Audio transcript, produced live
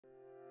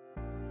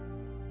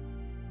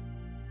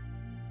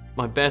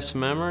My best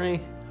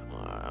memory?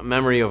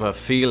 Memory of a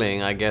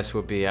feeling, I guess,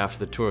 would be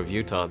after the Tour of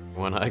Utah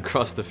when I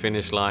crossed the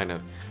finish line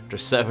after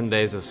 7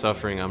 days of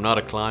suffering. I'm not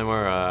a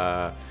climber.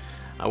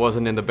 I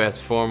wasn't in the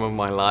best form of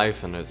my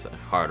life, and it's a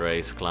hard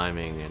race,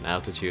 climbing and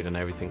altitude and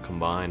everything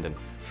combined. And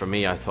for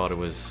me, I thought it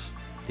was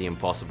the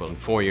impossible. And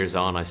 4 years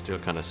on, I still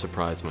kind of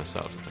surprised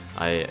myself.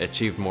 I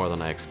achieved more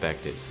than I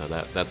expected, so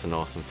that's an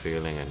awesome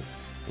feeling and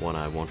one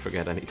I won't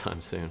forget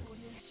anytime soon.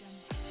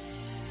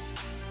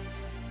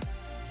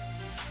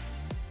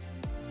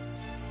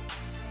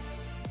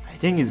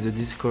 I think it's the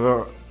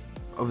discover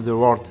of the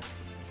world.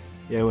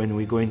 Yeah, when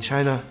we go in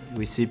China,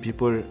 we see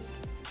people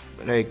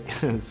like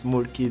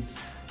small kid,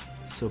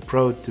 so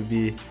proud to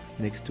be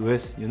next to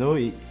us. You know,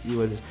 he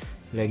was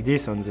like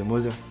this on the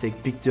mother,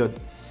 take picture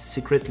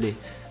secretly,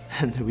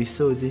 and we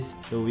saw this,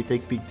 so we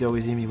take picture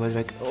with him. He was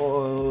like,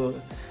 oh,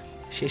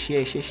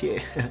 xie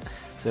xie.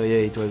 So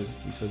yeah, it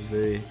was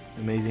very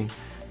amazing.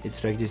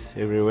 It's like this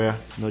everywhere,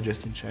 not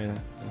just in China.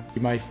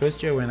 My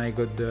first year when I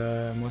got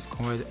the most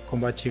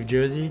combative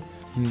jersey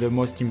in the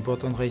most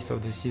important race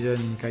of the season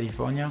in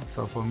California,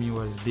 so for me it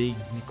was big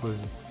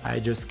because I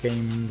just came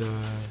in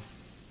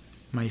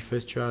my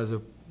first year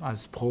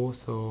as pro,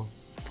 so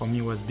for me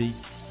it was big.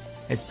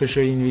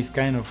 Especially in this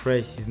kind of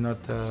race, it's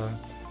not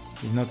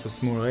a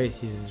small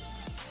race, it's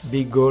a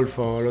big goal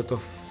for a lot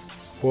of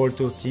World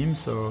Tour teams,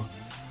 so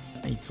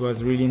it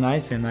was really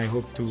nice and I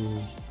hope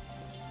to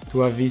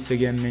have this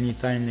again many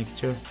times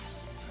next year.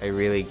 I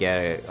really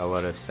get a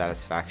lot of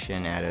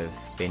satisfaction out of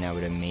being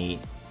able to meet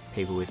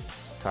people with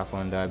type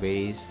 1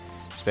 diabetes,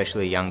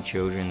 especially young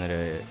children that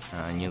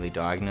are newly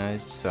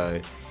diagnosed.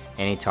 So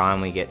anytime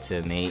we get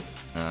to meet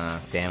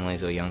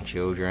families or young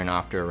children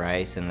after a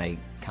race and they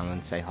come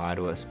and say hi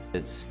to us,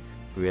 it's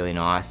really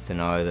nice to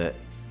know that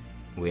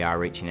we are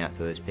reaching out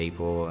to those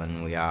people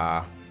and we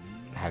are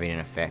having an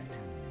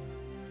effect.